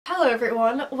Hello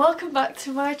everyone, welcome back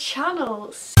to my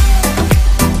channel.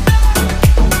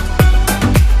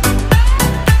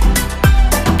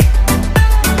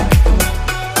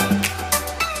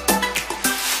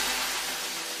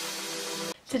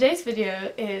 Today's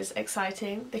video is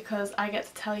exciting because I get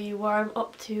to tell you where I'm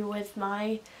up to with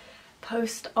my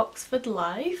post-Oxford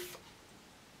life.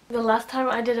 The last time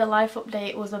I did a life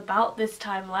update was about this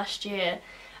time last year,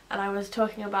 and I was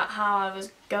talking about how I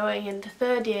was going into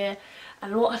third year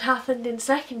and what had happened in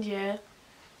second year.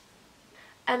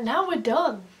 And now we're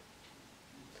done.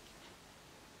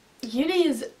 Uni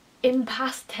is in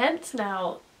past tense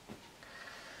now.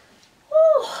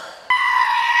 Woo.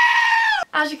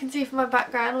 As you can see from my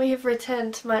background, we have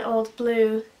returned to my old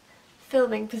blue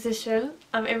filming position.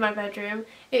 I'm in my bedroom.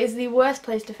 It is the worst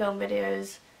place to film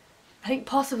videos, I think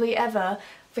possibly ever,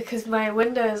 because my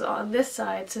windows are on this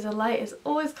side, so the light is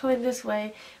always coming this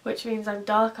way, which means I'm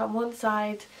dark on one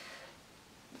side.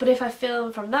 But if I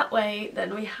film from that way,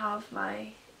 then we have my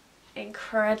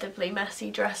incredibly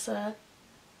messy dresser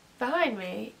behind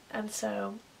me, and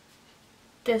so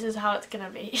this is how it's gonna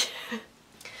be.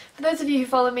 For those of you who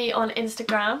follow me on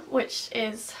Instagram, which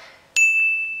is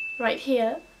right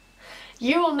here,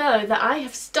 you will know that I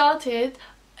have started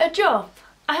a job.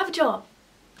 I have a job.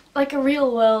 Like a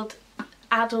real world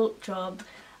adult job.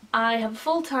 I have a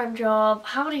full-time job.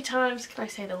 How many times can I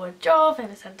say the word job in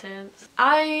a sentence?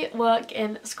 I work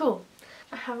in school.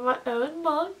 I have my own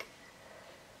mug.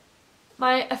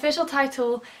 My official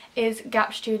title is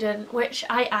Gap Student, which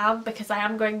I am because I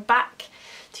am going back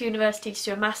to university to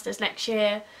do a master's next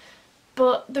year.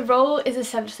 But the role is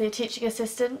essentially a teaching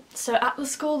assistant. So at the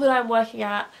school that I'm working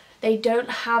at, they don't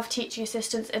have teaching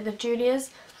assistants in the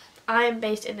juniors. I am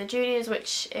based in the juniors,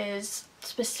 which is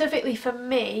specifically for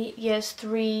me years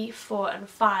 3, 4 and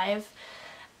 5,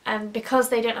 and because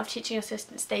they don't have teaching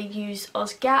assistants they use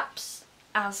us gaps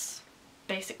as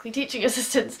basically teaching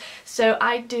assistants. So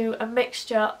I do a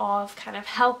mixture of kind of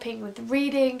helping with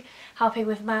reading, helping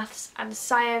with maths and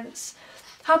science,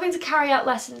 helping to carry out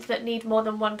lessons that need more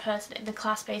than one person in the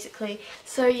class basically.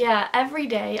 So yeah, every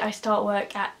day I start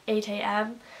work at 8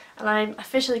 AM and I'm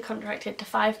officially contracted to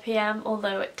 5 PM,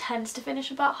 although it tends to finish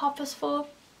about 4:30.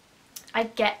 I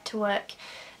get to work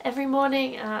every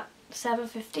morning at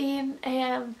 7:15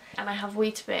 AM and I have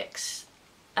Weetabix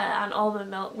and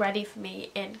almond milk ready for me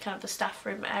in kind of the staff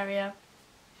room area.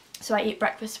 So I eat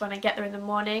breakfast when I get there in the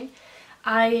morning.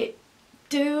 I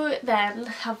do then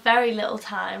have very little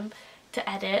time to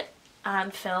edit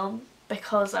and film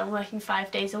because I'm working 5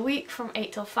 days a week from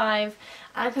 8 till 5,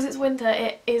 and because it's winter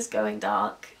it is going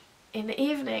dark in the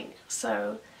evening,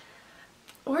 so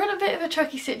we're in a bit of a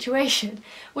tricky situation,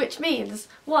 which means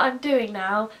what I'm doing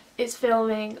now is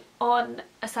filming on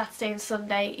a Saturday and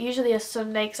Sunday, usually a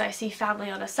Sunday because I see family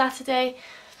on a Saturday,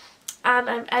 and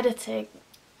I'm editing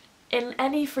in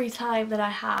any free time that I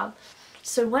have.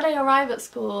 So when I arrive at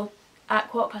school at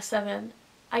 7:15,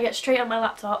 I get straight on my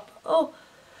laptop.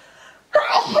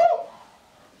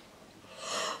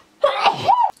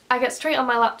 I get straight on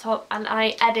my laptop and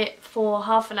I edit for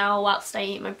half an hour whilst I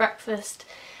eat my breakfast.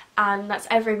 And that's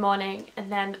every morning,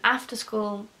 and then after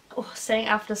school, saying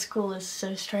after school is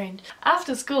so strange.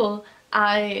 After school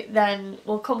I then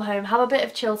will come home, have a bit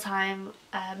of chill time,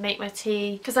 make my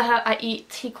tea, because I eat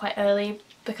tea quite early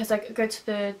because I go to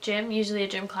the gym, usually a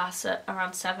gym class at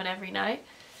around 7 every night.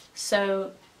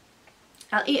 So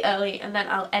I'll eat early and then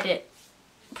I'll edit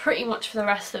pretty much for the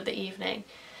rest of the evening.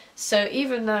 So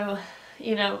even though,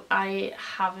 you know, I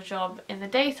have a job in the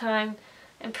daytime,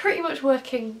 I'm pretty much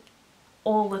working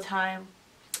all the time.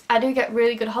 I do get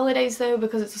really good holidays though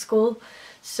because it's a school,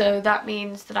 so that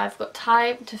means that I've got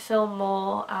time to film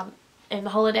more in the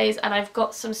holidays, and I've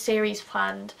got some series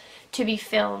planned to be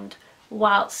filmed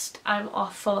whilst I'm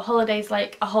off for the holidays,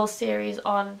 like a whole series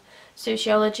on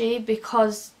sociology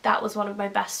because that was one of my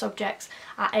best subjects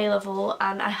at A-level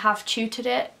and I have tutored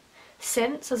it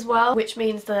since as well, which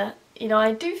means that, you know,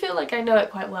 I do feel like I know it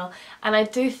quite well, and I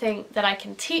do think that I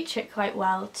can teach it quite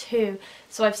well too.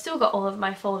 So I've still got all of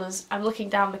my folders. I'm looking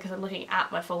down because I'm looking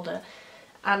at my folder,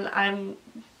 and I'm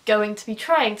going to be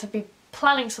trying to be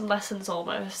planning some lessons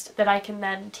almost that I can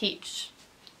then teach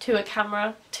to a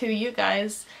camera to you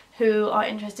guys who are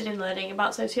interested in learning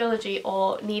about sociology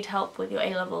or need help with your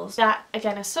A-levels. That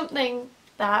again is something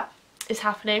that is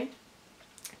happening.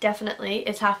 Definitely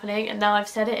it's happening, and now I've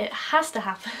said it, it has to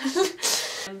happen.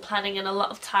 I'm planning in a lot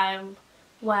of time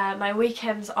where my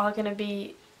weekends are going to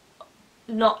be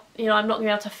not, you know, I'm not going to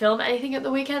be able to film anything at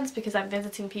the weekends because I'm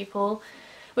visiting people,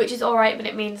 which is alright, but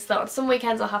it means that on some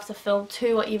weekends I'll have to film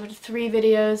 2 or even 3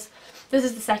 videos. This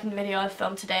is the second video I've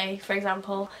filmed today, for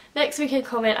example. Next weekend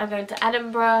coming I'm going to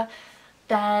Edinburgh.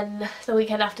 Then the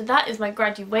weekend after that is my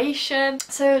graduation.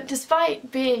 So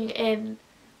despite being in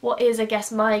what is, I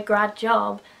guess, my grad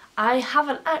job, I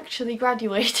haven't actually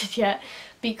graduated yet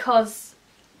because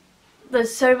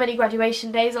there's so many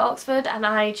graduation days at Oxford, and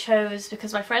I chose,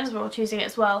 because my friends were all choosing it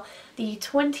as well, the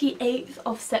 28th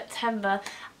of September,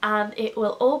 and it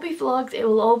will all be vlogged, it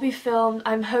will all be filmed.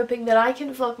 I'm hoping that I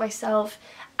can vlog myself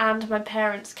and my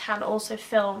parents can also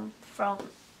film from,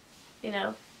 you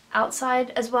know, outside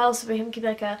as well, so we can keep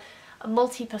like a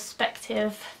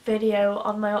multi-perspective video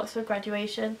on my Oxford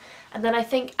graduation. And then I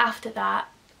think after that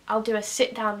I'll do a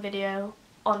sit-down video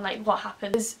on like what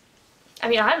happens. I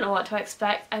mean, I don't know what to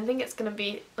expect. I think it's gonna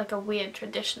be like a weird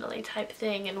traditionally type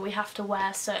thing, and we have to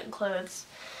wear certain clothes.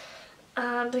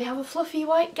 And we have a fluffy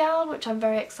white gown, which I'm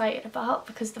very excited about,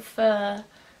 because the fur,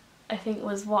 I think,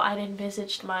 was what I'd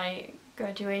envisaged my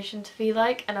graduation to be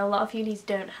like, and a lot of unis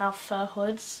don't have fur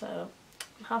hoods, so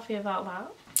I'm happy about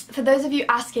that. For those of you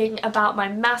asking about my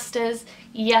masters,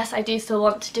 yes, I do still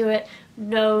want to do it.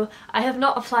 No, I have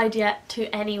not applied yet to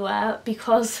anywhere,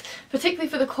 because particularly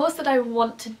for the course that I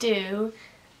want to do,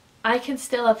 I can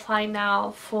still apply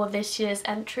now for this year's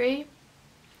entry,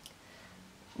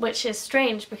 which is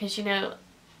strange because, you know,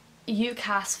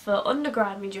 UCAS for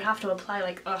undergrad means you have to apply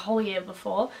like a whole year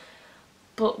before,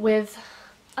 but with,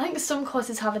 I think some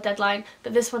courses have a deadline,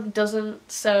 but this one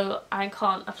doesn't, so I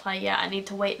can't apply yet. I need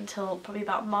to wait until probably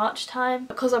about March time.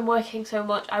 Because I'm working so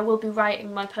much, I will be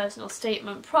writing my personal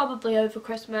statement probably over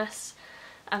Christmas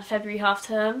and February half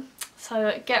term.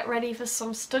 So get ready for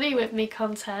some study with me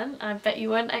content. I bet you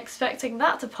weren't expecting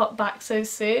that to pop back so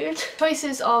soon.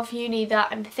 Choices of uni that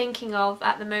I'm thinking of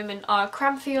at the moment are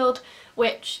Cranfield,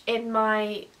 which in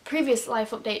my previous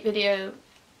life update video,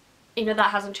 you know,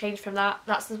 that hasn't changed from that.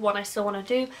 That's the one I still want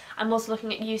to do. I'm also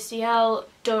looking at UCL,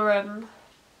 Durham,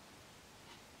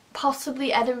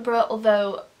 possibly Edinburgh,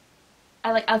 although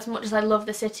I like, as much as I love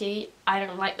the city, I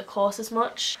don't like the course as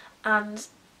much. And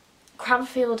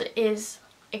Cranfield is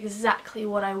exactly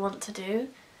what I want to do.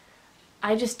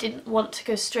 I just didn't want to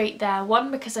go straight there.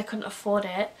 One, because I couldn't afford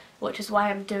it, which is why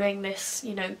I'm doing this,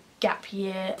 you know, gap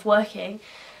year of working.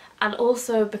 And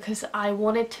also because I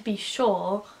wanted to be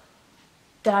sure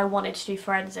that I wanted to do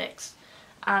forensics,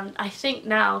 and I think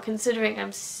now, considering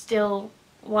I'm still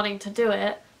wanting to do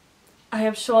it, I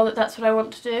am sure that that's what I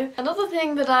want to do. Another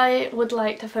thing that I would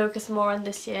like to focus more on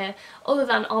this year, other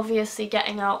than obviously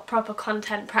getting out proper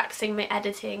content, practicing my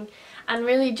editing, and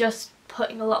really just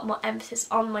putting a lot more emphasis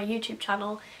on my YouTube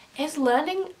channel, is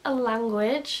learning a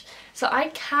language. So I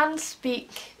can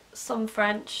speak some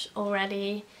French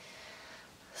already,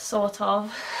 sort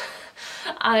of.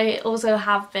 I also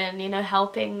have been, you know,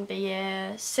 helping the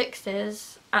year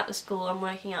sixes at the school I'm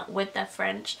working at with their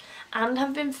French, and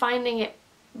have been finding it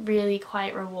really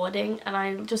quite rewarding, and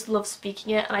I just love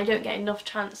speaking it, and I don't get enough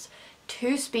chance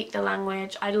to speak the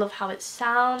language. I love how it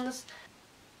sounds.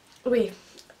 Oui,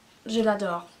 je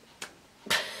l'adore.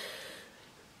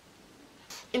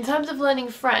 In terms of learning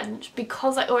French,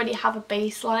 because I already have a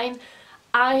baseline,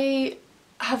 I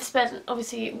have spent,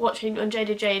 obviously, watching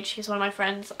Unjaded Jade. She's one of my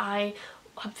friends. I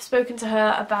have spoken to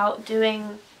her about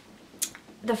doing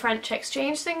the French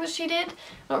exchange thing that she did.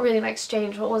 Not really an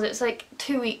exchange, what was it? It's like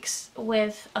 2 weeks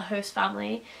with a host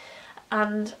family,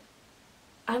 and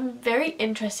I'm very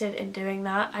interested in doing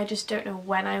that. I just don't know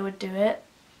when I would do it.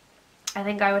 I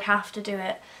think I would have to do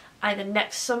it either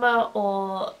next summer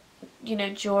or, you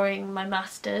know, during my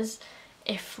masters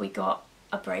if we got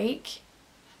a break,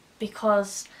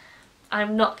 because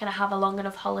I'm not going to have a long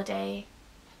enough holiday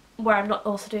where I'm not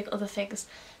also doing other things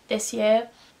this year.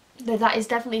 Though that is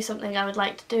definitely something I would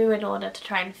like to do in order to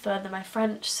try and further my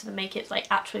French, so to make it like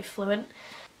actually fluent.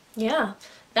 Yeah,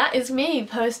 that is me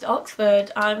post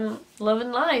Oxford. I'm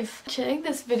loving life. Watching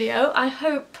this video, I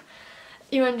hope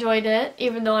you enjoyed it,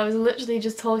 even though I was literally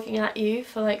just talking at you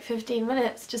for like 15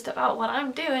 minutes just about what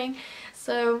I'm doing.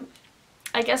 So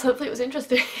I guess hopefully it was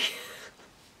interesting.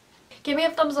 Give me a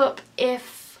thumbs up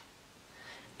if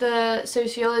the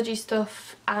sociology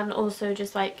stuff and also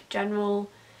just like general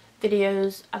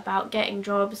videos about getting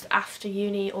jobs after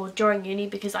uni or during uni,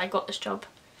 because I got this job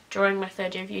during my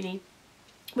 3rd year of uni,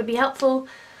 would be helpful.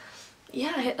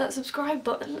 Yeah, hit that subscribe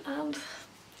button, and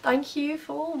thank you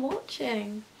for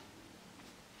watching.